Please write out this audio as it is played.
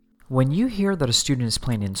When you hear that a student is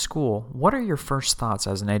playing in school, what are your first thoughts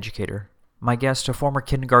as an educator? My guest, a former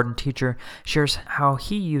kindergarten teacher, shares how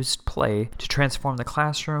he used play to transform the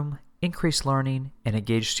classroom, increase learning, and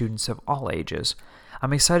engage students of all ages.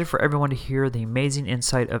 I'm excited for everyone to hear the amazing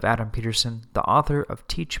insight of Adam Peterson, the author of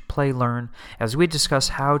Teach, Play, Learn, as we discuss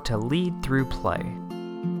how to lead through play.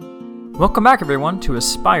 Welcome back, everyone, to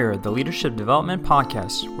Aspire, the Leadership Development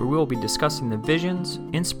Podcast, where we will be discussing the visions,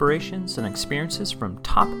 inspirations, and experiences from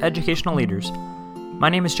top educational leaders. My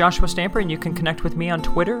name is Joshua Stamper, and you can connect with me on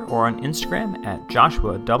Twitter or on Instagram at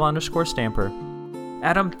Joshua_Stamper.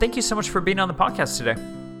 Adam, thank you so much for being on the podcast today.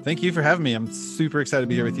 Thank you for having me. I'm super excited to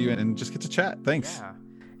be here with you and just get to chat. Thanks. Yeah.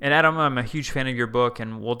 And Adam, I'm a huge fan of your book,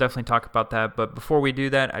 and we'll definitely talk about that. But before we do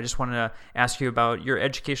that, I just want to ask you about your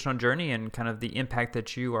educational journey and kind of the impact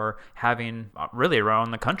that you are having really around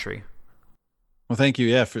the country. Well, thank you.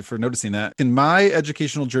 Yeah, for noticing that. And my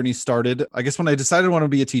educational journey started, I guess when I decided I want to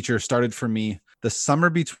be a teacher, started for me the summer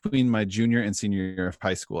between my junior and senior year of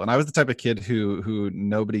high school. And I was the type of kid who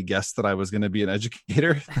nobody guessed that I was going to be an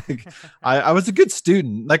educator. I was a good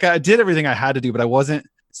student. Like I did everything I had to do, but I wasn't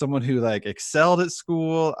someone who excelled at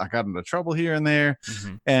school. I got into trouble here and there.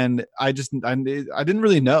 Mm-hmm. And I didn't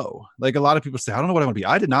really know. Like a lot of people say, I don't know what I want to be.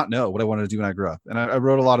 I did not know what I wanted to do when I grew up. And I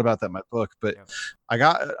wrote a lot about that in my book, but I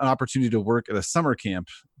got an opportunity to work at a summer camp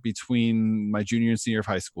between my junior and senior of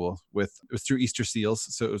high school. It was through Easter Seals.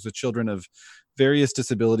 So it was with children of various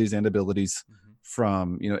disabilities and abilities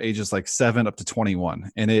from, ages 7 up to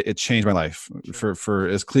 21. And it changed my life. Sure. For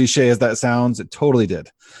as cliche as that sounds, it totally did.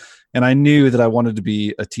 And I knew that I wanted to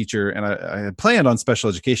be a teacher, and I had planned on special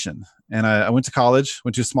education. And I went to college,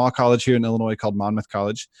 went to a small college here in Illinois called Monmouth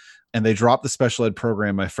College, and they dropped the special ed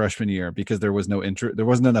program my freshman year because there was no interest. There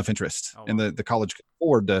wasn't enough interest, and the college could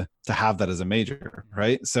afford to have that as a major,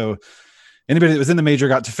 right? So anybody that was in the major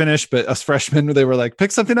got to finish, but us freshmen, they were like,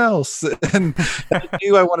 pick something else. And I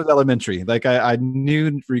knew I wanted elementary. I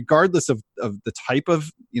knew regardless of the type of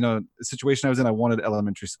situation I was in, I wanted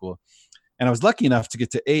elementary school. And I was lucky enough to get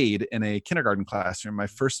to aid in a kindergarten classroom my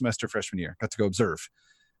first semester freshman year. Got to go observe,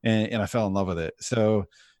 and I fell in love with it. So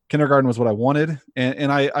kindergarten was what I wanted,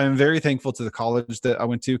 and I am very thankful to the college that I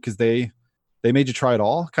went to because they made you try it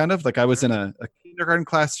all. Kind of like I was in a kindergarten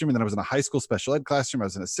classroom, and then I was in a high school special ed classroom. I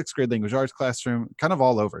was in a 6th grade language arts classroom, kind of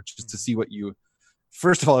all over, just to see what you.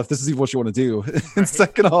 First of all, if this is what you want to do, and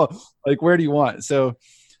second of all, where do you want? So.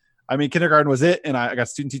 I mean, kindergarten was it, and I got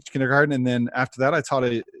student teach kindergarten, and then after that, I taught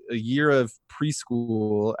a year of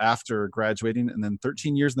preschool after graduating, and then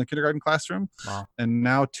 13 years in the kindergarten classroom, wow. And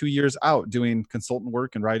now 2 years out doing consultant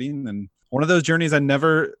work and writing. And one of those journeys I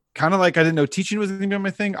never, I didn't know teaching was going to be my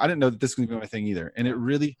thing. I didn't know that this was going to be my thing either, and it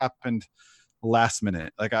really happened last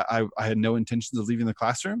minute. I had no intentions of leaving the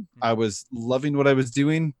classroom. I was loving what I was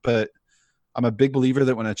doing, but I'm a big believer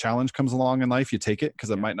that when a challenge comes along in life, you take it because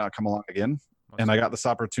it might not come along again. And I got this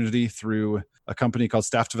opportunity through a company called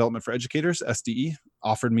Staff Development for Educators, SDE,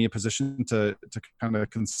 offered me a position to kind of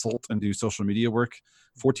consult and do social media work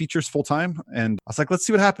for teachers full time. And I was like, let's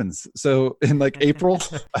see what happens. So in April,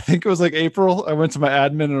 I think it was April, I went to my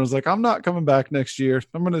admin and I was like, I'm not coming back next year.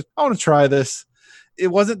 I want to try this. It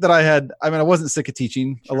wasn't that I wasn't sick of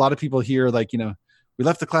teaching. Sure. A lot of people here, we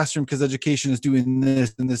left the classroom because education is doing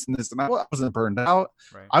this and this and this. And I wasn't burned out.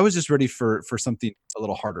 Right. I was just ready for something a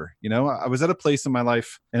little harder. I was at a place in my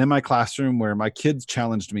life and in my classroom where my kids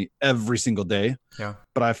challenged me every single day. Yeah.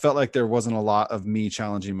 But I felt like there wasn't a lot of me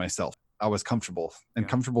challenging myself. I was comfortable, and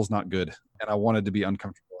comfortable is not good. And I wanted to be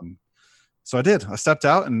uncomfortable. And so I did. I stepped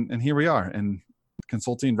out, and here we are, and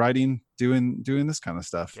consulting, writing, doing this kind of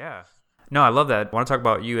stuff. Yeah. No, I love that. I want to talk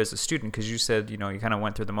about you as a student because you said, you kind of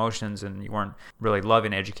went through the motions and you weren't really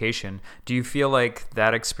loving education. Do you feel like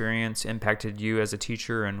that experience impacted you as a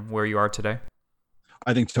teacher and where you are today?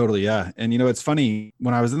 I think totally, yeah. And it's funny,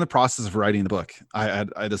 when I was in the process of writing the book, I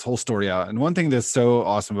had this whole story out. And one thing that's so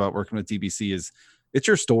awesome about working with DBC is it's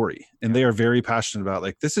your story. And they are very passionate about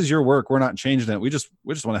this is your work. We're not changing it. We just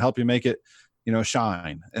want to help you make it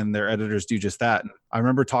shine, and their editors do just that. And I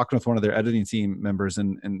remember talking with one of their editing team members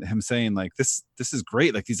and him saying this is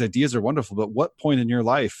great. These ideas are wonderful, but what point in your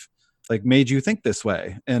life made you think this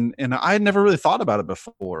way? And I had never really thought about it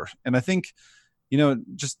before. And I think,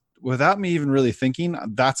 just without me even really thinking,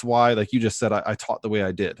 that's why, like you just said, I taught the way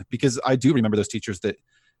I did, because I do remember those teachers that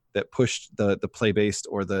pushed the play-based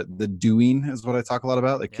or the doing is what I talk a lot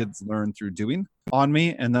about. Kids learn through doing on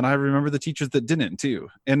me. And then I remember the teachers that didn't too.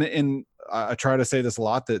 And I try to say this a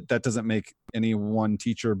lot, that doesn't make any one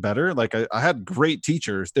teacher better. I had great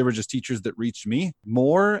teachers. They were just teachers that reached me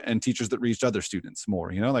more and teachers that reached other students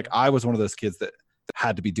more. I was one of those kids that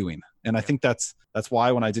had to be doing. And I think that's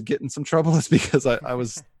why when I did get in some trouble is because I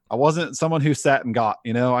was I wasn't someone who sat and got,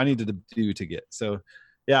 I needed to do to get. So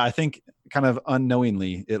yeah, I think kind of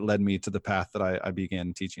unknowingly it led me to the path that I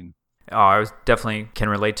began teaching. Oh, definitely can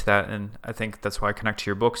relate to that, and I think that's why I connect to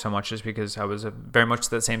your book so much, is because I was very much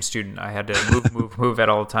that same student. I had to move at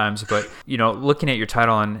all times. But looking at your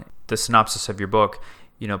title and the synopsis of your book,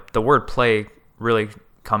 the word play really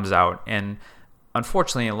comes out, and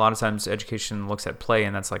unfortunately, a lot of times education looks at play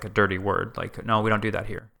and that's like a dirty word. Like, no, we don't do that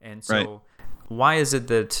here. And so, right. Why is it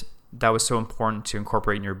that was so important to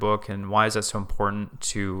incorporate in your book, and why is that so important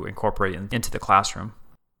to incorporate into the classroom?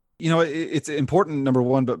 It's important, number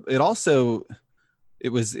one, but I was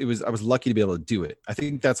lucky to be able to do it. I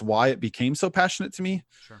think that's why it became so passionate to me.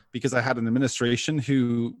 Sure. Because I had an administration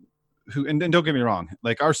who, and don't get me wrong,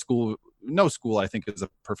 like our school, no school I think is a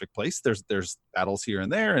perfect place. There's battles here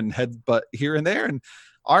and there and headbutt here and there. And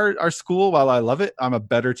our school, while I love it, I'm a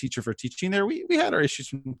better teacher for teaching there. We had our issues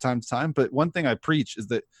from time to time, but one thing I preach is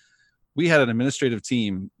that we had an administrative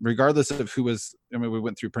team, regardless of who was, we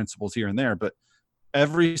went through principals here and there, but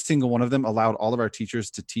every single one of them allowed all of our teachers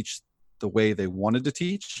to teach the way they wanted to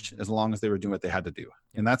teach, as long as they were doing what they had to do.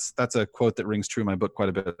 And that's a quote that rings true in my book quite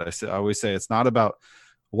a bit. I always say it's not about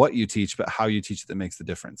what you teach, but how you teach that makes the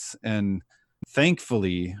difference. And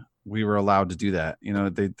thankfully, we were allowed to do that.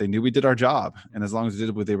 They knew we did our job, and as long as we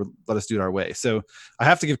did it, they would let us do it our way. So I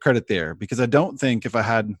have to give credit there, because I don't think if I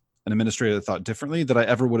had an administrator that thought differently, that I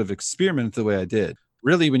ever would have experimented the way I did.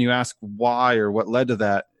 Really, when you ask why or what led to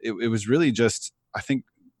that, it was really just, I think,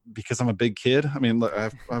 because I'm a big kid. I mean, look, I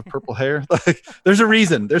have purple hair. Like, there's a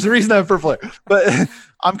reason I have purple hair, but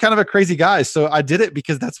I'm kind of a crazy guy. So I did it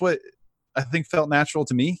because that's what I think felt natural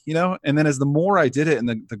to me, and then as the more I did it and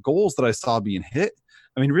the goals that I saw being hit,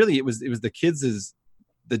 I mean, really it was the kids'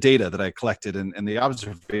 the data that I collected and the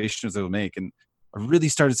observations they would make. And I really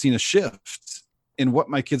started seeing a shift in what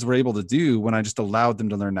my kids were able to do when I just allowed them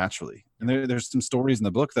to learn naturally. And there's some stories in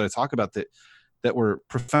the book that I talk about that were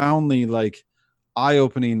profoundly like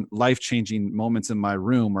eye-opening, life-changing moments in my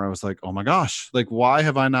room where I was like, oh my gosh, like, why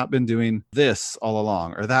have I not been doing this all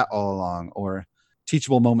along, or that all along, or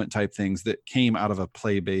teachable moment type things that came out of a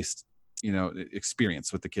play-based,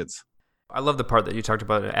 experience with the kids. I love the part that you talked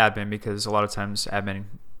about admin, because a lot of times admin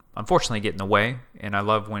unfortunately get in the way. And I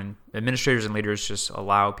love when administrators and leaders just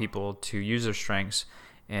allow people to use their strengths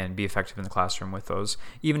and be effective in the classroom with those,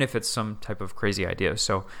 even if it's some type of crazy idea.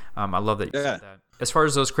 So I love that you said that. As far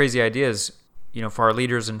as those crazy ideas, for our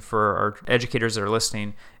leaders and for our educators that are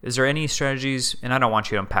listening, is there any strategies, and I don't want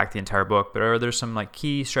you to unpack the entire book, but are there some like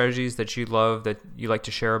key strategies that you love that you like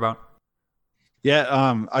to share about?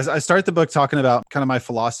 Yeah. I start the book talking about kind of my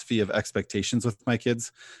philosophy of expectations with my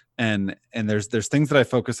kids. And there's things that I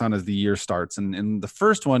focus on as the year starts. And the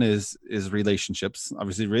first one is relationships.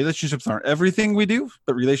 Obviously, relationships aren't everything we do,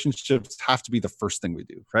 but relationships have to be the first thing we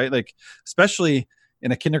do, right? Like, especially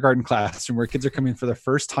in a kindergarten classroom where kids are coming for the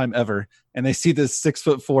first time ever, and they see this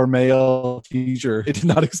 6'4" male teacher they did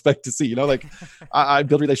not expect to see, I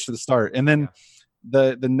build relationships to the start. And then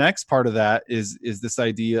the next part of that is this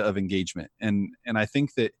idea of engagement. And I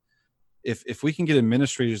think that if we can get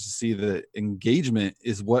administrators to see that engagement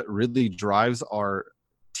is what really drives our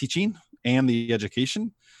teaching and the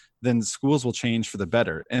education, then schools will change for the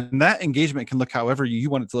better. And that engagement can look however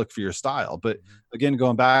you want it to look for your style. But again,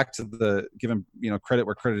 going back to the giving, credit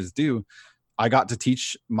where credit is due, I got to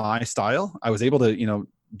teach my style. I was able to,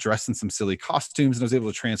 dress in some silly costumes, and I was able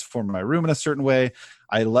to transform my room in a certain way.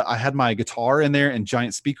 I had my guitar in there and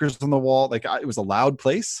giant speakers on the wall. Like, it was a loud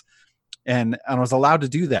place, and I was allowed to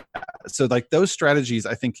do that. So like those strategies,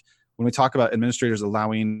 I think, when we talk about administrators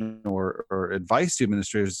allowing or advice to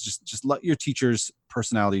administrators, just let your teachers'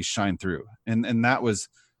 personalities shine through. And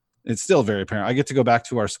it's still very apparent. I get to go back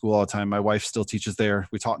to our school all the time. My wife still teaches there.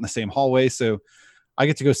 We taught in the same hallway. So I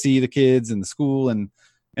get to go see the kids in the school, and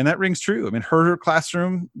that rings true. I mean, her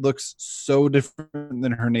classroom looks so different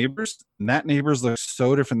than her neighbors, and that neighbors looks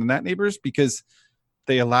so different than that neighbors, because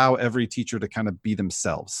they allow every teacher to kind of be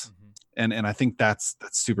themselves. Mm-hmm. And I think that's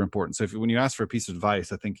super important. So when you ask for a piece of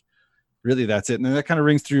advice, I think really that's it. And then that kind of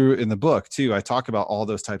rings through in the book too. I talk about all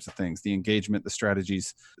those types of things: the engagement, the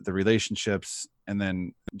strategies, the relationships, and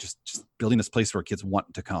then just building this place where kids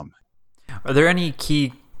want to come. Are there any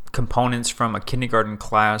key components from a kindergarten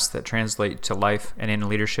class that translate to life and in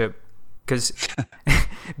leadership? Because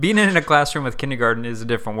being in a classroom with kindergarten is a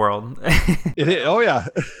different world. It is. Oh yeah.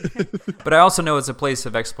 But I also know it's a place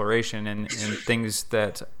of exploration and things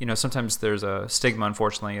that, sometimes there's a stigma,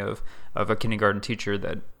 unfortunately, of a kindergarten teacher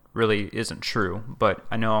that really isn't true. But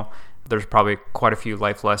I know there's probably quite a few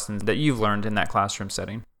life lessons that you've learned in that classroom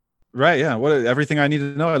setting. Right. Yeah. Everything I need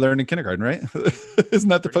to know, I learned in kindergarten, right? Isn't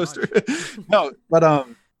that the poster? No, but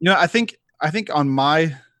I think on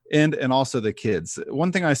my end and also the kids,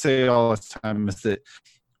 one thing I say all the time is that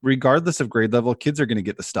regardless of grade level, kids are going to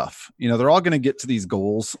get the stuff. They're all going to get to these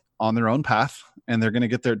goals on their own path, and they're going to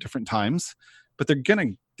get there at different times, but they're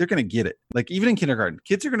going to get it. Like even in kindergarten,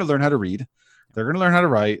 kids are going to learn how to read. They're going to learn how to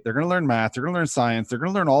write. They're going to learn math. They're going to learn science. They're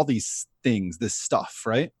going to learn all these things, this stuff,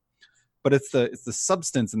 right? But it's the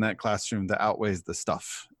substance in that classroom that outweighs the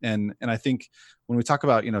stuff. And I think when we talk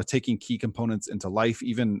about taking key components into life,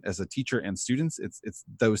 even as a teacher and students, it's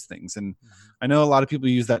those things. And I know a lot of people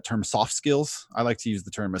use that term soft skills. I like to use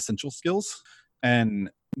the term essential skills,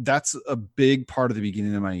 and that's a big part of the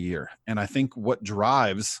beginning of my year. And I think what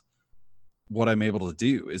drives what I'm able to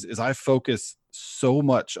do is I focus so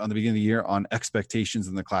much on the beginning of the year on expectations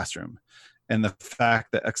in the classroom, and the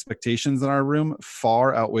fact that expectations in our room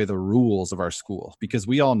far outweigh the rules of our school, because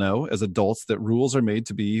we all know as adults that rules are made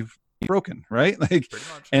to be broken, right? Like,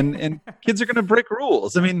 and kids are going to break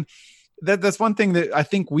rules. I mean, that's one thing that I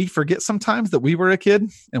think we forget sometimes, that we were a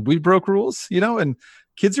kid and we broke rules, and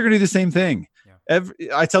kids are going to do the same thing.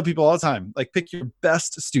 I tell people all the time, like, pick your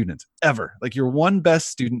best student ever, like your one best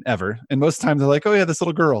student ever. And most times they're like, oh yeah, this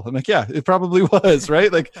little girl. I'm like, yeah, it probably was,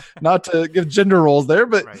 right? Like, not to give gender roles there,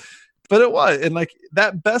 but it was. And like,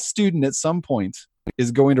 that best student at some point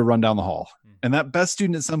is going to run down the hall. And that best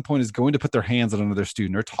student at some point is going to put their hands on another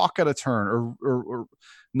student, or talk out of turn, or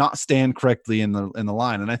not stand correctly in the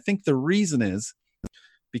line. And I think the reason is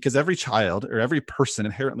because every child or every person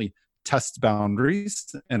inherently tests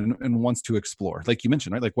boundaries and wants to explore, like you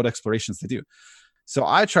mentioned, right? Like what explorations they do. So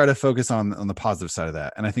I try to focus on the positive side of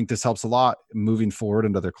that. And I think this helps a lot moving forward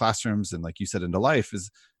into other classrooms. And like you said, into life is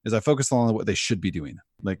I focus on what they should be doing.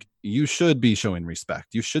 Like, you should be showing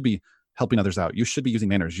respect. You should be helping others out. You should be using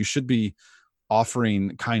manners. You should be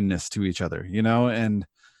offering kindness to each other,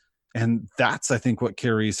 and that's, I think, what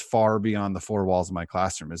carries far beyond the four walls of my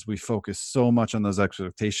classroom, is we focus so much on those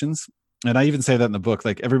expectations. And I even say that in the book.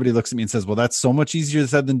 Like, everybody looks at me and says, well, that's so much easier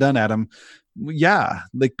said than done, Adam. Yeah.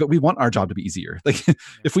 Like, but we want our job to be easier. Like,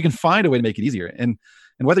 if we can find a way to make it easier, and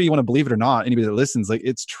whether you want to believe it or not, anybody that listens, like,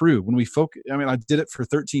 it's true. When we focus, I mean, I did it for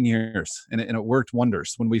 13 years and it worked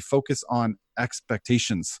wonders. When we focus on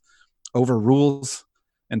expectations over rules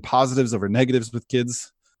and positives over negatives with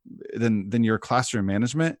kids, then your classroom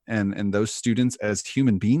management and those students as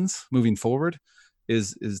human beings moving forward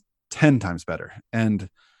is 10 times better. And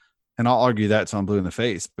I'll argue that till I'm blue in the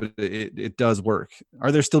face, but it does work.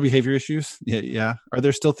 Are there still behavior issues? Yeah. Are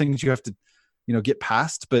there still things you have to, get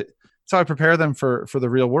past? But so I prepare them for the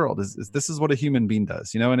real world. Is this is what a human being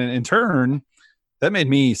does, and in turn, that made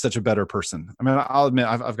me such a better person. I mean, I'll admit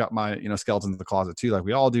I've got my, skeletons in the closet too, like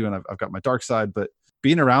we all do. And I've got my dark side, but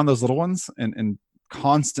being around those little ones and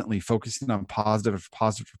constantly focusing on positive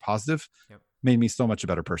made me so much a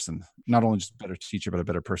better person. Not only just a better teacher, but a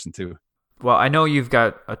better person too. Well, I know you've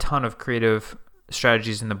got a ton of creative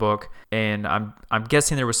strategies in the book, and I'm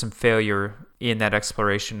guessing there was some failure in that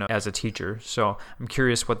exploration as a teacher. So I'm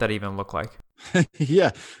curious what that even looked like.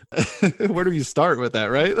 Yeah. Where do you start with that,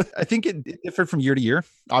 right? I think it differed from year to year.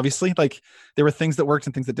 Obviously, like, there were things that worked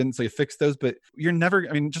and things that didn't, so you fix those. But you're never,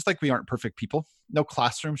 I mean, just like we aren't perfect people, no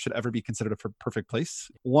classroom should ever be considered a perfect place.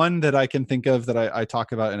 One that I can think of that I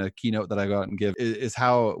talk about in a keynote that I go out and give is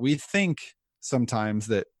how we think sometimes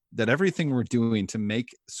that everything we're doing to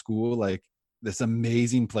make school like this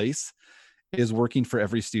amazing place is working for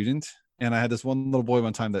every student. And I had this one little boy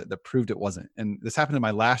one time that proved it wasn't. And this happened in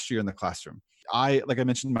my last year in the classroom. Like I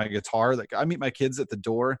mentioned, my guitar, like, I meet my kids at the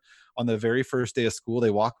door on the very first day of school.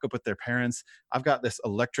 They walk up with their parents. I've got this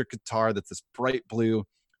electric guitar that's this bright blue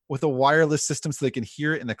with a wireless system so they can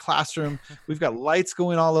hear it in the classroom. We've got lights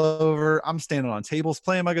going all over. I'm standing on tables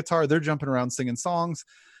playing my guitar. They're jumping around singing songs.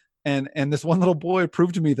 And this one little boy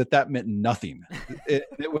proved to me that meant nothing.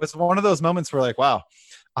 It was one of those moments where, like, wow,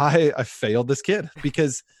 I failed this kid,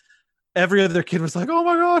 because every other kid was like, oh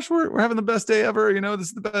my gosh, we're having the best day ever. This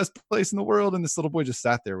is the best place in the world. And this little boy just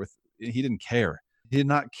sat there he didn't care. He did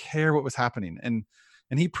not care what was happening. And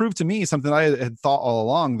he proved to me something I had thought all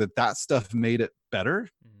along, that stuff made it better.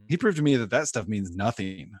 He proved to me that stuff means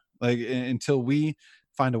nothing, like, until we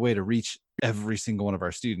find a way to reach every single one of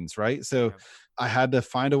our students. Right. So I had to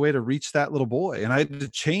find a way to reach that little boy, and I had to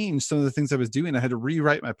change some of the things I was doing. I had to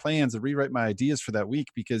rewrite my plans and rewrite my ideas for that week,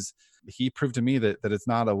 because he proved to me that it's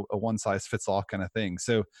not a one size fits all kind of thing.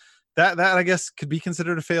 So that I guess could be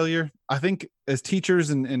considered a failure. I think as teachers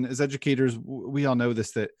and as educators, we all know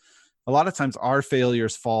this, that a lot of times our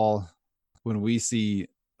failures fall when we see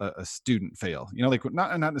a student fail, like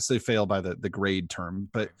not necessarily fail by the grade term,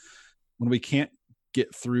 but when we can't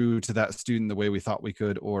get through to that student the way we thought we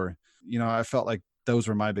could, or, I felt like those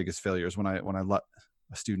were my biggest failures when I let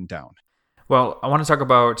a student down. Well, I want to talk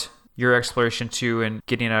about your exploration too and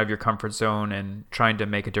getting out of your comfort zone and trying to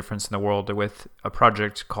make a difference in the world with a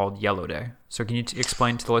project called Yellow Day. So can you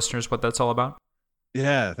explain to the listeners what that's all about?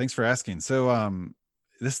 Yeah, thanks for asking. So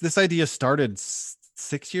this idea started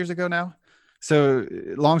 6 years ago now. So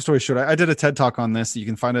long story short, I did a TED talk on this. You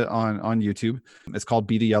can find it on YouTube. It's called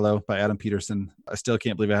Be the Yellow by Adam Peterson. I still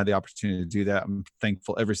can't believe I had the opportunity to do that. I'm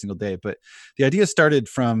thankful every single day. But the idea started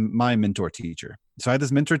from my mentor teacher. So I had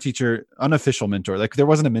this mentor teacher, unofficial mentor. Like there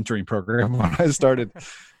wasn't a mentoring program when I started.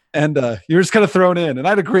 And you're just kind of thrown in. And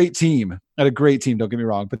I had a great team. Don't get me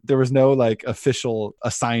wrong. But there was no like official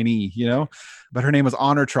assignee, But her name was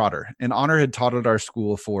Honor Trotter. And Honor had taught at our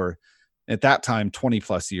school for, at that time, 20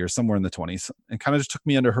 plus years, somewhere in the 20s, and kind of just took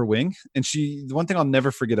me under her wing. And the one thing I'll never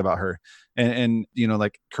forget about her, and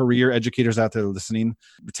like career educators out there listening,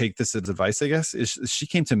 take this as advice, I guess, is she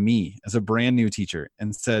came to me as a brand new teacher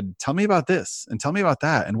and said, tell me about this and tell me about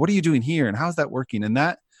that. And what are you doing here? And how's that working? And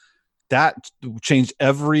that changed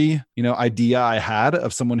every, idea I had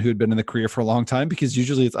of someone who had been in the career for a long time, because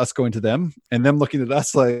usually it's us going to them and them looking at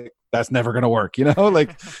us like, that's never going to work,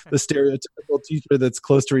 like the stereotypical teacher that's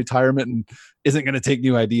close to retirement and isn't going to take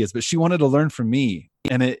new ideas. But she wanted to learn from me.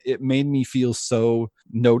 And it made me feel so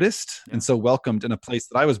noticed and so welcomed in a place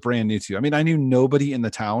that I was brand new to. I mean, I knew nobody in the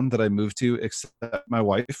town that I moved to except my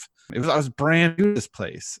wife. I was brand new to this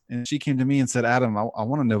place. And she came to me and said, Adam, I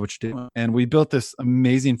want to know what you're doing. And we built this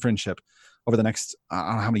amazing friendship over the next, I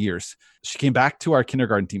don't know how many years. She came back to our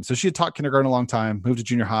kindergarten team. So she had taught kindergarten a long time, moved to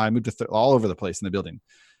junior high, moved to all over the place in the building.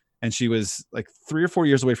 And she was like 3 or 4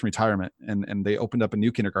 years away from retirement. And they opened up a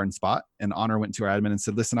new kindergarten spot. And Honor went to our admin and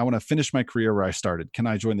said, listen, I want to finish my career where I started. Can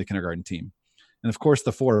I join the kindergarten team? And of course,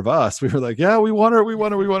 the 4 of us, we were like, yeah, we want her.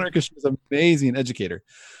 Because she was an amazing educator.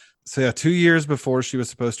 So yeah, 2 years before she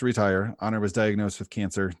was supposed to retire, Honor was diagnosed with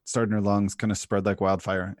cancer, started in her lungs, kind of spread like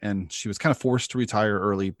wildfire. And she was kind of forced to retire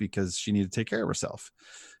early because she needed to take care of herself.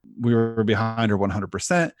 We were behind her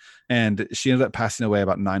 100%. And she ended up passing away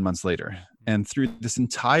about 9 months later. And through this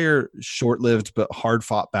entire short-lived but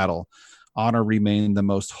hard-fought battle, Honor remained the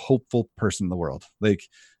most hopeful person in the world. Like,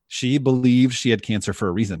 she believed she had cancer for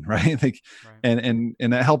a reason, right? Right. And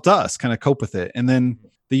it helped us kind of cope with it. And then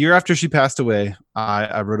the year after she passed away,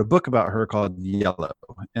 I wrote a book about her called Yellow.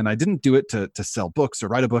 And I didn't do it to sell books or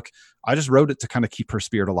write a book. I just wrote it to kind of keep her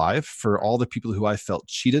spirit alive for all the people who I felt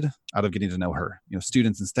cheated out of getting to know her,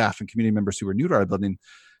 students and staff and community members who were new to our building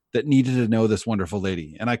that needed to know this wonderful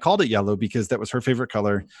lady. And I called it Yellow because that was her favorite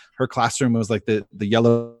color. Her classroom was like the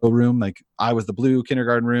yellow room. Like I was the blue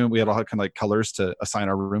kindergarten room. We had all kind of like colors to assign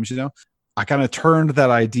our rooms, I kind of turned that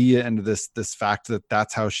idea into this fact that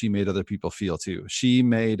that's how she made other people feel too. She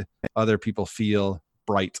made other people feel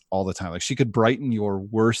bright all the time. Like she could brighten your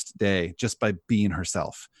worst day just by being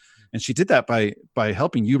herself. And she did that by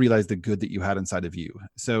helping you realize the good that you had inside of you.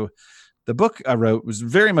 So the book I wrote was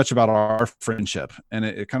very much about our friendship, and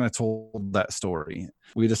it kind of told that story.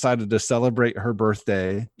 We decided to celebrate her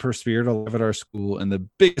birthday, her spirit alive at our school in the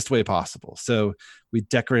biggest way possible. So we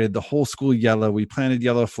decorated the whole school yellow. We planted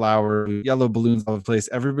yellow flowers, yellow balloons all over the place.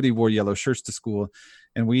 Everybody wore yellow shirts to school,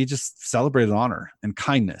 and we just celebrated honor and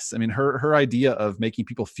kindness. I mean, her idea of making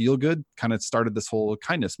people feel good kind of started this whole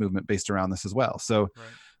kindness movement based around this as well. So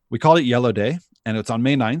we called it Yellow Day, and it's on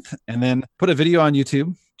May 9th, and then put a video on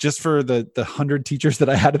YouTube just for the 100 teachers that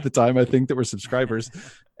I had at the time, I think, that were subscribers.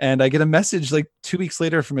 And I get a message like 2 weeks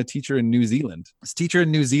later from a teacher in New Zealand. This teacher in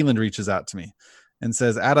New Zealand reaches out to me and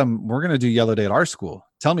says, Adam, we're going to do Yellow Day at our school.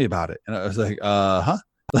 Tell me about it. And I was like, huh?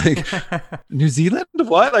 Like, New Zealand?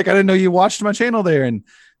 What? Like, I didn't know you watched my channel there. And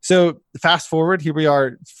so fast forward, here we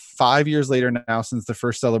are 5 years later now since the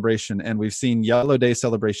first celebration. And we've seen Yellow Day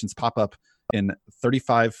celebrations pop up in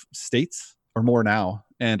 35 states or more now,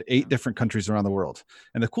 and 8 different countries around the world.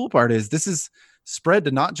 And the cool part is this is spread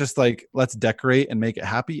to not just like, let's decorate and make it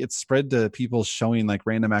happy. It's spread to people showing like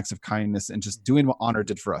random acts of kindness and just doing what Honor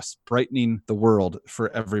did for us, brightening the world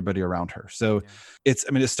for everybody around her. So it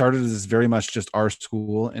started as very much just our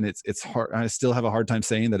school, and it's hard. I still have a hard time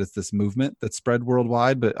saying that it's this movement that spread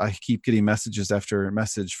worldwide, but I keep getting messages after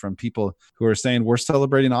message from people who are saying we're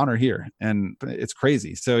celebrating honor here, and it's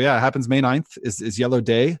crazy. So yeah, it happens May 9th is Yellow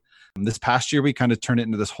Day. This past year, we kind of turned it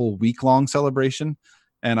into this whole week-long celebration.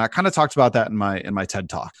 And I kind of talked about that in my TED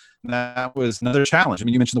Talk. And that was another challenge. I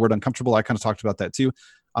mean, you mentioned the word uncomfortable. I kind of talked about that too.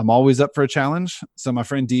 I'm always up for a challenge. So my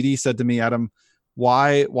friend Dee Dee said to me, Adam,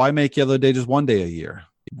 why make Yellow Day just one day a year?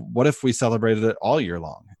 What if we celebrated it all year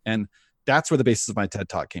long? And that's where the basis of my TED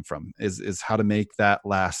Talk came from, is how to make that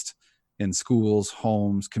last in schools,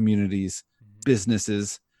 homes, communities,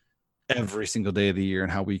 businesses, every single day of the year,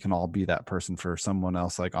 and how we can all be that person for someone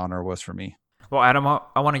else like Honor was for me. Well, Adam,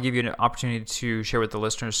 I want to give you an opportunity to share with the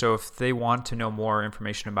listeners. So if they want to know more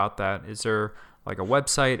information about that, is there like a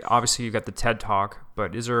website? Obviously, you got the TED Talk,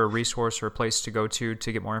 but is there a resource or a place to go to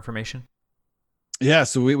get more information? Yeah,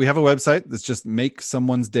 so we have a website that's just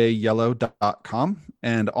makesomeone'sdayyellow.com.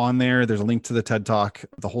 And on there, there's a link to the TED Talk.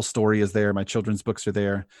 The whole story is there. My children's books are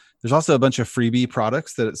there. There's also a bunch of freebie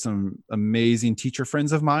products that some amazing teacher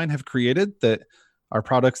friends of mine have created that are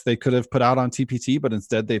products they could have put out on TPT, but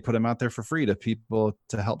instead they put them out there for free to people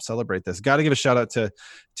to help celebrate this. Got to give a shout out to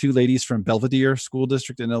two ladies from Belvedere School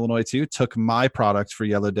District in Illinois too. Took my product for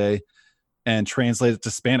Yellow Day and translated it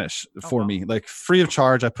to Spanish for me, like free of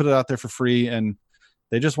charge. I put it out there for free, and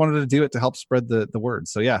they just wanted to do it to help spread the word.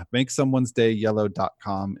 So yeah,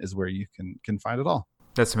 makesomeone'sdayyellow.com is where you can find it all.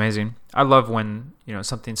 That's amazing. I love when,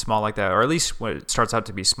 something small like that, or at least when it starts out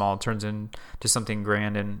to be small, turns into something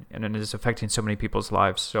grand and it is affecting so many people's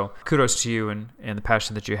lives. So kudos to you and the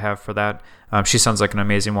passion that you have for that. She sounds like an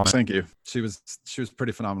amazing woman. Thank you. She was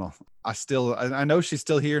pretty phenomenal. I know she's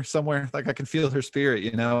still here somewhere. Like I can feel her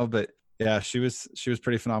spirit, but yeah, she was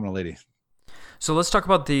pretty phenomenal lady. So let's talk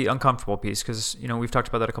about the uncomfortable piece, because we've talked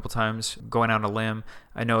about that a couple times, going on a limb.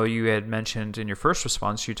 I know you had mentioned in your first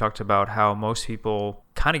response, you talked about how most people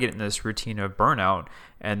kind of get in this routine of burnout,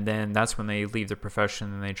 and then that's when they leave the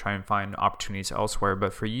profession and they try and find opportunities elsewhere.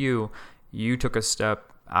 But for you, you took a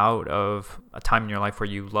step out of a time in your life where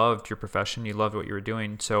you loved your profession, you loved what you were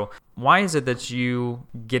doing. So why is it that you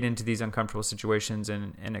get into these uncomfortable situations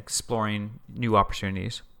and exploring new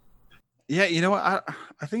opportunities? Yeah, you know what?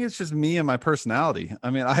 I think it's just me and my personality.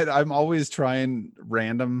 I mean, I'm always trying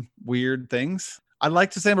random weird things. I'd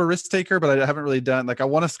like to say I'm a risk taker, but I haven't really done, like I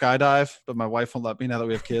want to skydive, but my wife won't let me now that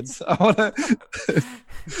we have kids. I want to,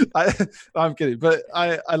 I'm kidding, but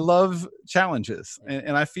I love challenges.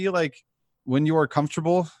 And I feel like when you are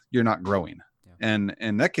comfortable, you're not growing. Yeah.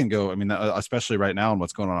 And that can go, I mean, especially right now and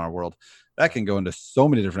what's going on in our world, that can go into so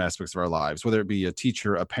many different aspects of our lives, whether it be a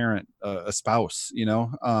teacher, a parent, a spouse,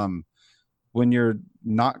 when you're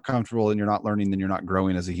not comfortable and you're not learning, then you're not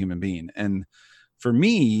growing as a human being. And for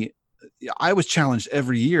me, I was challenged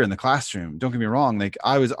every year in the classroom. Don't get me wrong. Like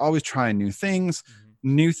I was always trying new things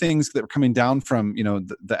that were coming down from,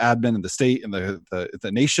 the admin and the state and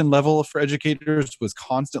the nation level for educators was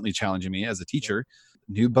constantly challenging me as a teacher.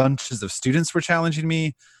 New bunches of students were challenging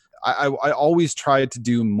me. I always tried to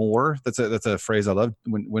do more. That's a phrase I love.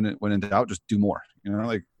 When in doubt, just do more,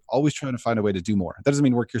 like always trying to find a way to do more. That doesn't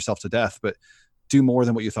mean work yourself to death, but do more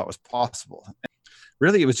than what you thought was possible. And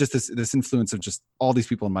really, it was just this influence of just all these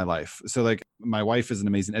people in my life. So like my wife is an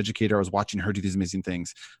amazing educator. I was watching her do these amazing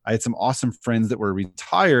things. I had some awesome friends that were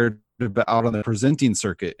retired, but out on the presenting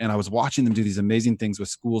circuit. And I was watching them do these amazing things with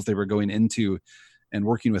schools they were going into and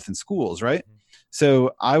working with in schools, right?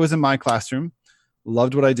 So I was in my classroom,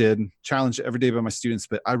 loved what I did, challenged every day by my students,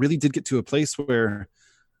 but I really did get to a place where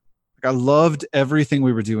I loved everything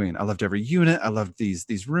we were doing. I loved every unit. I loved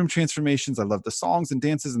these room transformations. I loved the songs and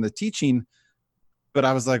dances and the teaching. But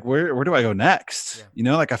I was like, where do I go next?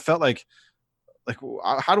 Yeah. Like I felt like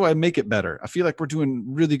how do I make it better? I feel like we're doing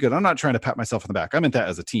really good. I'm not trying to pat myself on the back. I meant that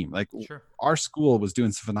as a team. Like sure. Our school was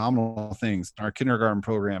doing some phenomenal things. Our kindergarten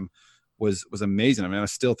program was amazing. I mean, I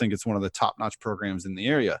still think it's one of the top-notch programs in the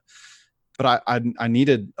area. But I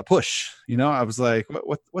needed a push. I was like,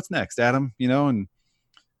 what's next, Adam? And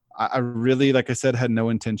I really, like I said, had no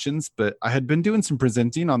intentions, but I had been doing some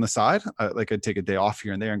presenting on the side. I'd take a day off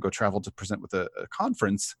here and there and go travel to present with a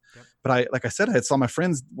conference. Yep. But like I said, I saw my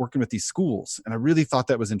friends working with these schools, and I really thought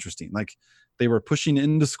that was interesting. Like they were pushing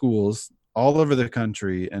into schools all over the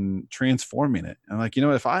country and transforming it. And like,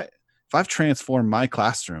 if I've transformed my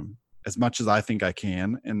classroom as much as I think I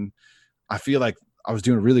can, and I feel like I was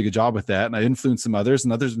doing a really good job with that, and I influenced some others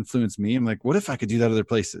and others influenced me. I'm like, what if I could do that other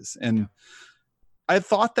places? And I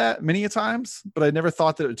thought that many a times, but I never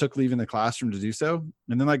thought that it took leaving the classroom to do so.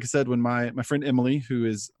 And then, like I said, when my friend Emily, who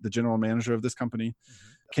is the general manager of this company,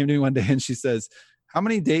 came to me one day and she says, how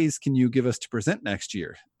many days can you give us to present next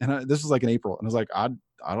year? And this was like in April. And I was like, I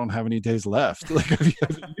don't have any days left. Like I've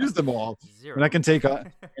used them all. Zero. And I can take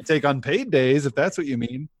unpaid days if that's what you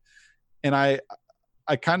mean. And I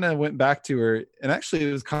kind of went back to her, and actually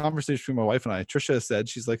it was a conversation between my wife and I. Trisha said,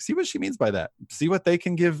 she's like, see what she means by that. See what they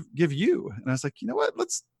can give you. And I was like, you know what?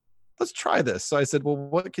 Let's try this. So I said,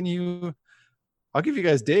 well, I'll give you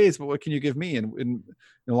guys days, but what can you give me? And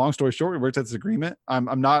long story short, we worked out this agreement. I'm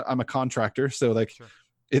a contractor. So like, sure.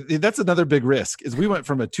 That's another big risk is we went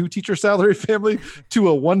from a 2-teacher salary family to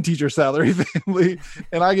a 1-teacher salary family,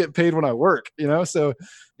 and I get paid when I work, So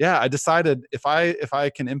yeah, I decided if I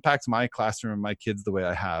can impact my classroom and my kids the way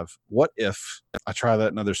I have, what if I try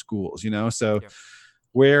that in other schools, So yeah.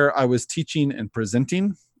 where I was teaching and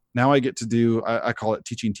presenting. Now I get to do, I call it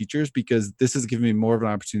teaching teachers, because this has given me more of an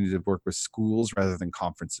opportunity to work with schools rather than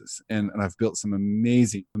conferences. And I've built some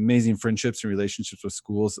amazing friendships and relationships with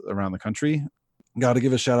schools around the country. Got to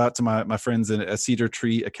give a shout out to my friends at Cedar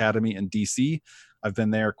Tree Academy in DC. I've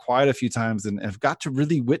been there quite a few times and have got to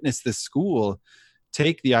really witness this school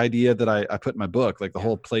take the idea that I put in my book, like the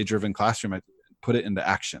whole play-driven classroom, I put it into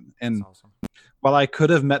action. And awesome. While I could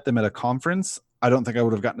have met them at a conference, I don't think I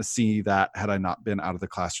would have gotten to see that had I not been out of the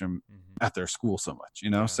classroom at their school so much,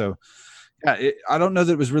 So yeah, I don't know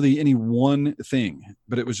that it was really any one thing,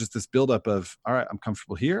 but it was just this buildup of, all right, I'm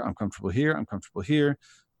comfortable here. I'm comfortable here. I'm comfortable here.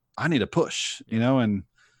 I need a push, and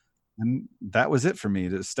that was it for me,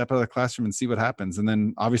 to step out of the classroom and see what happens. And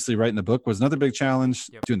then obviously writing the book was another big challenge.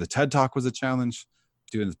 Doing the TED Talk was a challenge.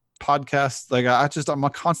 Doing the podcast, like I'm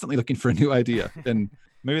constantly looking for a new idea. And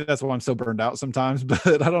maybe that's why I'm so burned out sometimes,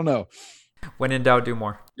 but I don't know. When in doubt, do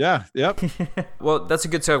more. Yeah. Yep. Well, that's a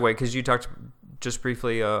good segue, because you talked just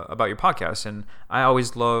briefly about your podcast, and I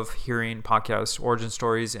always love hearing podcast origin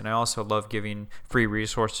stories, and I also love giving free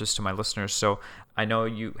resources to my listeners. So I know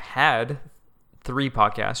you had 3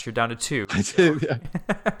 podcasts, you're down to 2. I did. Yeah.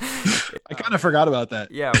 I kind of forgot about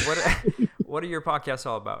that. Yeah. What are your podcasts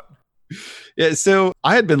all about? Yeah. So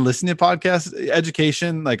I had been listening to podcasts,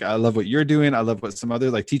 education. Like, I love what you're doing. I love what some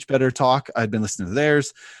other, like Teach Better Talk, I'd been listening to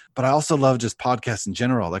theirs, but I also love just podcasts in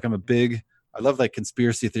general. Like, I love like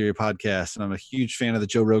conspiracy theory podcasts, and I'm a huge fan of the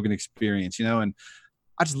Joe Rogan Experience, and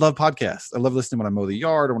I just love podcasts. I love listening when I mow the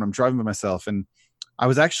yard or when I'm driving by myself. And I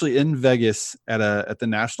was actually in Vegas at the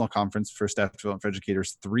National Conference for Staff Development for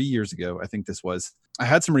Educators 3 years ago. I think this was. I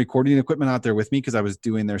had some recording equipment out there with me because I was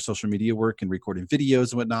doing their social media work and recording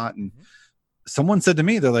videos and whatnot. And someone said to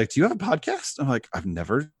me, they're like, "Do you have a podcast?" I'm like, "I've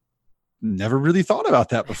never really thought about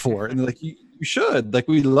that before." And they're like, you should. Like,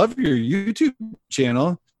 we love your YouTube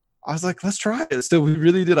channel. I was like, let's try it. So we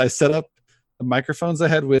really did. I set up the microphones I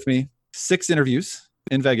had with me, 6 interviews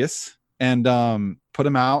in Vegas, and put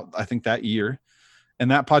them out, I think, that year. And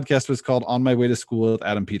that podcast was called On My Way to School with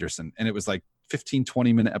Adam Peterson. And it was like 15,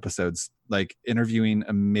 20-minute episodes, like interviewing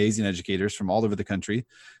amazing educators from all over the country,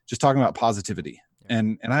 just talking about positivity.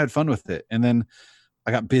 And I had fun with it. And then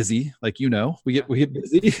I got busy, like, we get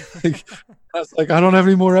busy. I was like, I don't have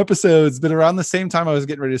any more episodes. But around the same time I was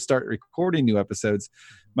getting ready to start recording new episodes,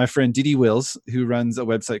 my friend Dee Dee Wills, who runs a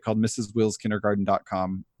website called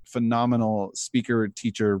mrswillskindergarten.com, phenomenal speaker,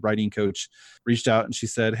 teacher, writing coach, reached out and she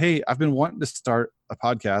said, "Hey, I've been wanting to start a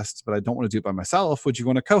podcast, but I don't want to do it by myself. Would you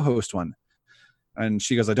want to co-host one?" And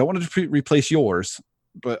she goes, "I don't want to replace yours,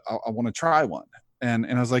 but I want to try one." And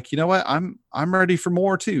I was like, you know what? I'm ready for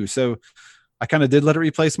more too. So I kind of did let it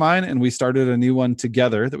replace mine, and we started a new one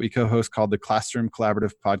together that we co-host called the Classroom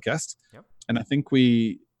Collaborative Podcast. Yep. And I think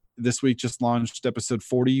this week just launched episode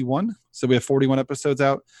 41. So we have 41 episodes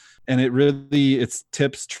out, and it's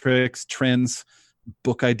tips, tricks, trends,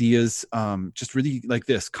 book ideas, just really like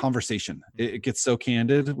this conversation. It gets so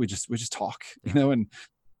candid. We just talk, and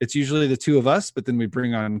it's usually the 2 of us, but then we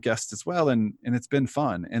bring on guests as well. And it's been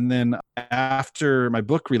fun. And then after my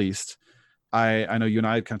book released, I know you and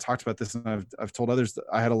I had kind of talked about this, and I've told others that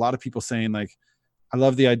I had a lot of people saying, like, "I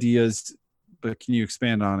love the ideas, but can you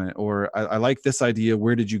expand on it?" Or I like this idea.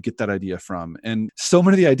 Where did you get that idea from? And so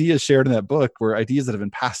many of the ideas shared in that book were ideas that have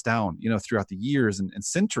been passed down, throughout the years and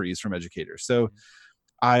centuries from educators. So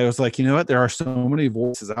I was like, you know what? There are so many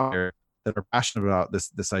voices out there that are passionate about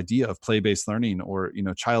this idea of play-based learning or,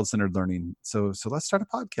 child-centered learning. So let's start a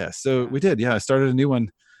podcast. So we did. Yeah. I started a new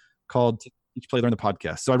one called Teach, Play, Learn, the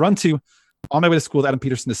podcast. So I run to On My Way to School with Adam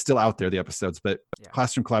Peterson is still out there, the episodes, but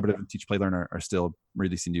Classroom Collaborative and Teach, Play, Learn are still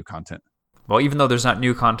releasing new content. Well, even though there's not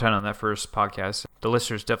new content on that first podcast, the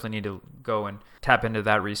listeners definitely need to go and tap into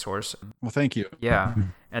that resource. Well, thank you. Yeah.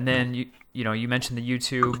 And then, you mentioned the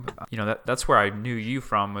YouTube. That's where I knew you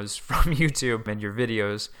was from YouTube and your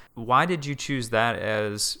videos. Why did you choose that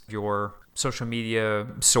as your social media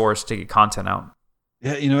source to get content out?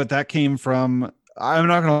 Yeah, that came from, I'm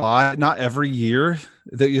not going to lie, not every year,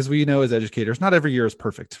 as we know as educators, not every year is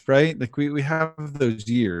perfect, right? Like we have those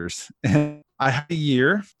years. And I had a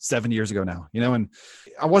year 7 years ago now, and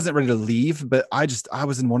I wasn't ready to leave, but I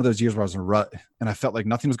was in one of those years where I was in a rut and I felt like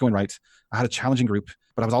nothing was going right. I had a challenging group,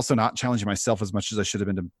 but I was also not challenging myself as much as I should have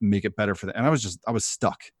been to make it better for them. And I was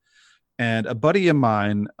stuck. And a buddy of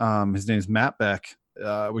mine, his name is Matt Beck.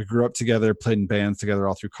 We grew up together, played in bands together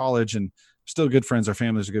all through college, and still good friends. Our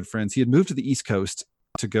families are good friends. He had moved to the East Coast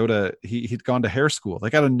to he'd gone to hair school,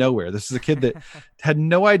 like out of nowhere. This is a kid that had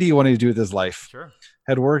no idea what he wanted to do with his life. Sure.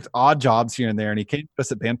 Had worked odd jobs here and there. And he came to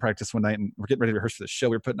us at band practice one night, and we're getting ready to rehearse for the show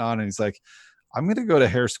we were putting on. And he's like, I'm going to go to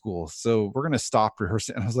hair school. So we're going to stop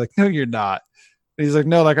rehearsing. And I was like, no, you're not. And he's like,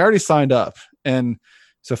 no, like I already signed up. And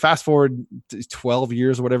so fast forward 12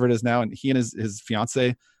 years or whatever it is now. And he and his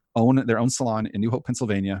fiance own their own salon in New Hope,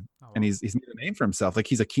 Pennsylvania. Oh, wow. And he's made a name for himself. Like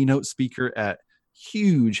he's a keynote speaker at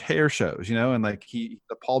huge hair shows, you know, and like he's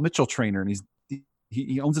a Paul Mitchell trainer, and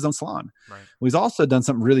he owns his own salon. Right. Well, he's also done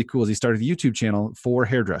something really cool. Is he started a YouTube channel for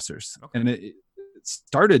hairdressers. Okay. And it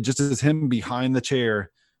started just as him behind the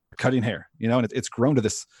chair cutting hair, you know, and it's grown to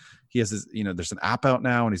this. He has his, you know, there's an app out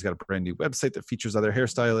now, and he's got a brand new website that features other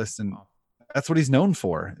hairstylists. And that's what he's known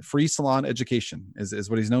for. Free salon education is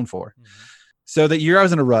what he's known for. Mm-hmm. So that year I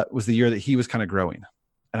was in a rut was the year that he was kind of growing.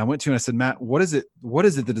 And I went to him and I said, Matt, what is it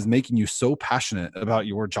that is making you so passionate about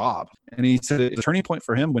your job? And he said it's a turning point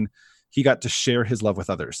for him when he got to share his love with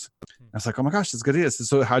others. I was like, oh my gosh, that's a good idea. I said,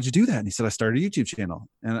 so how'd you do that? And he said, I started a YouTube channel.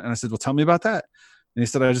 And I said, well, tell me about that. And he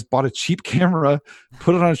said, I just bought a cheap camera,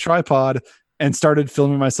 put it on a tripod, and started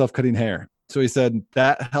filming myself cutting hair. So he said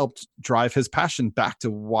that helped drive his passion back to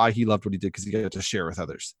why he loved what he did, because he got to share with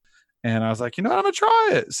others. And I was like, you know what, I'm going to try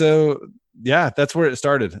it. So yeah, that's where it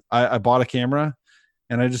started. I bought a camera,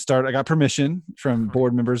 and I got permission from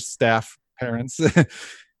board members, staff, parents.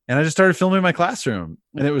 And I just started filming in my classroom.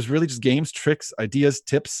 And it was really just games, tricks, ideas,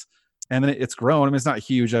 tips. And then it's grown. I mean, it's not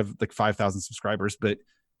huge. I have like 5,000 subscribers, but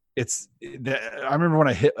I remember when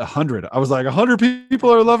I hit 100, I was like, 100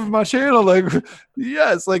 people are loving my channel. Like,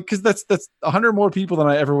 yes, like, cause that's 100 more people than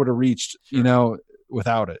I ever would have reached, you know,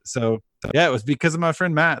 without it. So yeah, it was because of my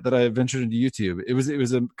friend Matt that I ventured into YouTube. It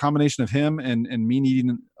was a combination of him and me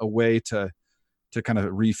needing a way to kind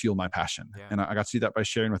of refuel my passion. Yeah. And I got to do that by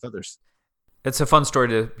sharing with others. It's a fun story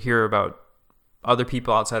to hear about other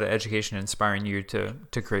people outside of education inspiring you to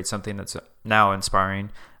create something that's now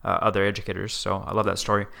inspiring other educators. So I love that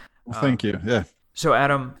story. Well, thank you. Yeah. So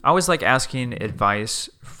Adam, I always like asking advice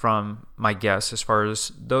from my guests as far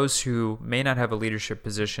as those who may not have a leadership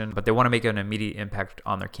position, but they want to make an immediate impact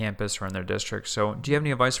on their campus or in their district. So do you have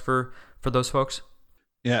any advice for those folks?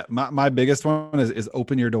 Yeah, my biggest one is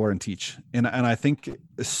open your door and teach. And I think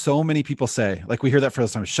so many people say, like we hear that for the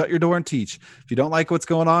time, shut your door and teach. If you don't like what's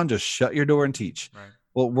going on, just shut your door and teach. Right.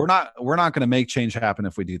 Well, we're not going to make change happen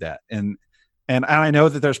if we do that. And I know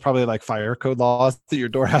that there's probably like fire code laws that your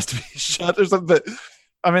door has to be shut or something, but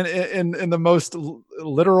I mean, in the most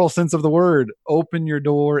literal sense of the word, open your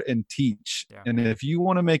door and teach. Yeah. And if you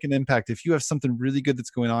want to make an impact, if you have something really good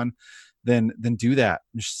that's going on, then do that.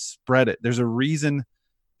 Just spread it. There's a reason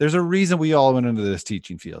we all went into this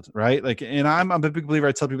teaching field, right? Like, and I'm a big believer.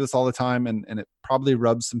 I tell people this all the time, and it probably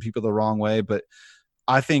rubs some people the wrong way, but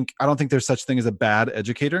I don't think there's such thing as a bad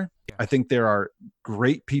educator. Yeah. I think there are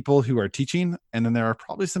great people who are teaching, and then there are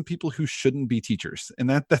probably some people who shouldn't be teachers. And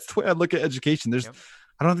that's the way I look at education.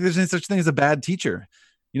 I don't think there's any such thing as a bad teacher.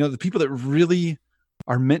 You know, the people that really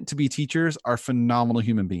are meant to be teachers are phenomenal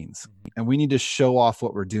human beings, and we need to show off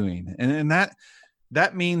what we're doing. And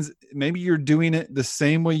that means maybe you're doing it the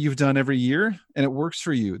same way you've done every year and it works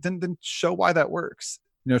for you. Then show why that works.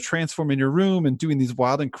 You know, transforming your room and doing these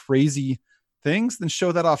wild and crazy things, then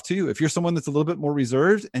show that off too. If you're someone that's a little bit more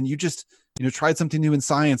reserved and you just, you know, tried something new in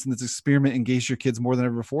science and this experiment engaged your kids more than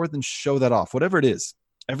ever before, then show that off. Whatever it is,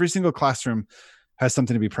 every single classroom has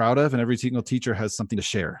something to be proud of, and every single teacher has something to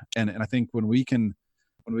share. And I think when we can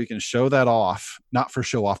show that off, not for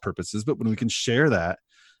show off purposes, but when we can share that,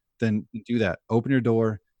 then do that. Open your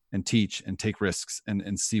door and teach and take risks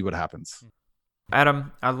and see what happens.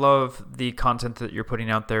 Adam, I love the content that you're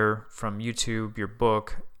putting out there from YouTube, your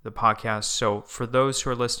book, the podcast. So for those who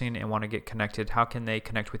are listening and want to get connected, how can they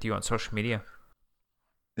connect with you on social media?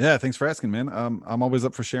 Yeah, thanks for asking, man. I'm always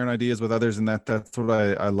up for sharing ideas with others, and that's what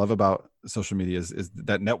I love about social media is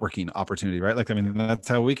that networking opportunity, right? Like, I mean, that's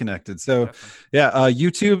how we connected. So yeah,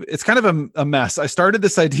 YouTube, it's kind of a mess. I started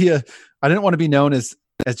this idea. I didn't want to be known as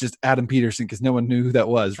just Adam Peterson because no one knew who that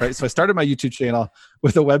was, right? So I started my YouTube channel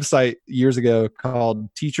with a website years ago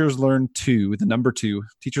called Teachers Learn 2, the number 2,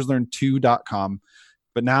 teacherslearn2.com.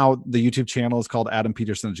 But now the YouTube channel is called Adam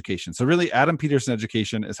Peterson Education. So really, Adam Peterson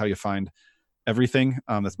Education is how you find everything.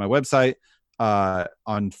 That's my website. On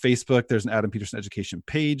Facebook, there's an Adam Peterson Education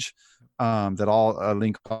page that I'll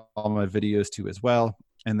link all my videos to as well.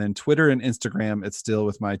 And then Twitter and Instagram, it's still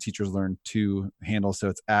with my Teachers Learn 2 handle. So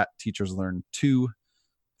it's at Teachers Learn 2,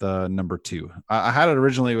 the number 2. I had it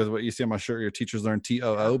originally with what you see on my shirt, your Teachers Learn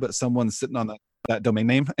TOO, but someone's sitting on that domain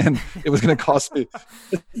name, and it was going to cost me.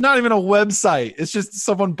 It's not even a website. It's just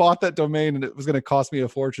someone bought that domain and it was going to cost me a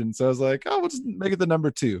fortune. So I was like, oh, we'll just make it the number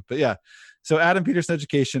 2. But yeah, So Adam Peterson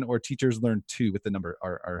Education or Teachers Learn 2 with the number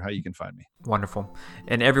are how you can find me. Wonderful.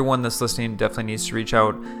 And everyone that's listening definitely needs to reach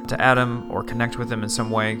out to Adam or connect with him in some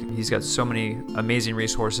way. He's got so many amazing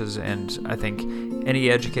resources, and I think any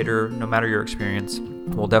educator, no matter your experience,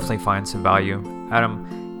 will definitely find some value.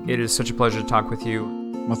 Adam, it is such a pleasure to talk with you.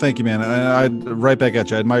 Well, thank you, man. I right back at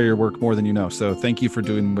you. I admire your work more than you know. So thank you for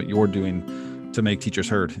doing what you're doing to make teachers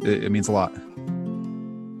heard. It means a lot.